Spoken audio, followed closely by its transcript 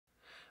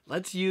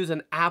let's use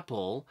an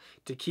apple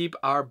to keep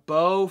our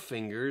bow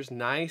fingers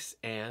nice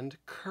and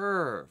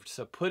curved.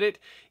 So put it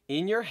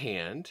in your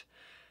hand,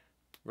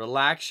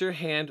 relax your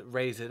hand,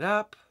 raise it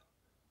up,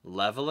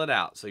 level it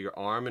out so your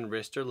arm and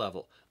wrist are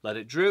level. Let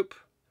it droop,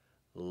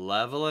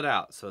 level it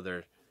out so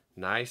they're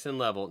nice and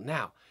level.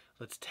 Now,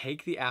 let's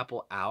take the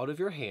apple out of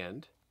your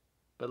hand,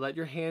 but let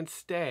your hand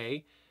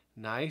stay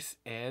nice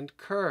and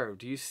curved.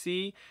 Do you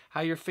see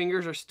how your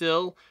fingers are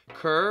still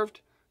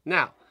curved?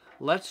 Now,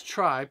 let's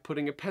try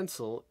putting a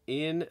pencil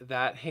in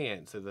that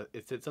hand so that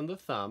it sits on the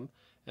thumb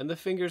and the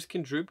fingers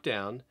can droop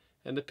down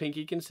and the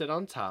pinky can sit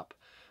on top,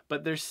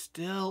 but there's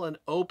still an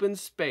open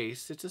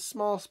space. It's a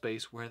small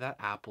space where that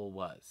apple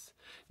was.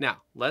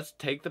 Now, let's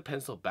take the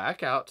pencil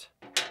back out,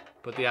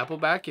 put the apple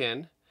back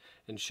in,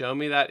 and show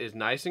me that is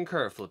nice and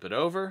curved. Flip it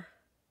over.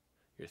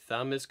 Your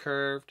thumb is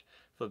curved.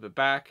 Flip it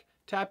back.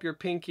 Tap your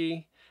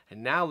pinky.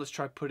 And now let's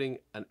try putting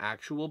an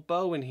actual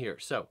bow in here.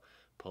 So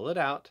pull it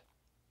out.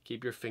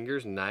 Keep your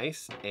fingers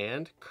nice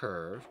and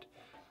curved.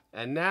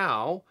 And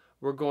now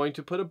we're going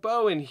to put a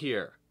bow in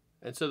here.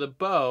 And so the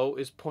bow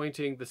is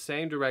pointing the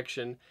same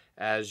direction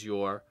as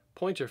your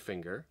pointer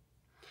finger.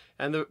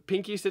 And the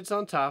pinky sits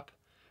on top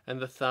and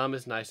the thumb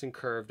is nice and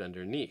curved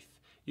underneath.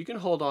 You can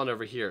hold on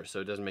over here so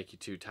it doesn't make you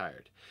too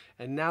tired.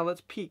 And now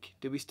let's peek.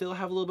 Do we still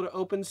have a little bit of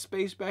open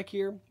space back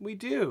here? We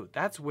do.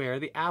 That's where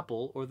the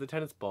apple or the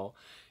tennis ball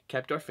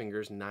kept our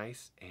fingers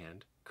nice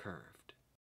and curved.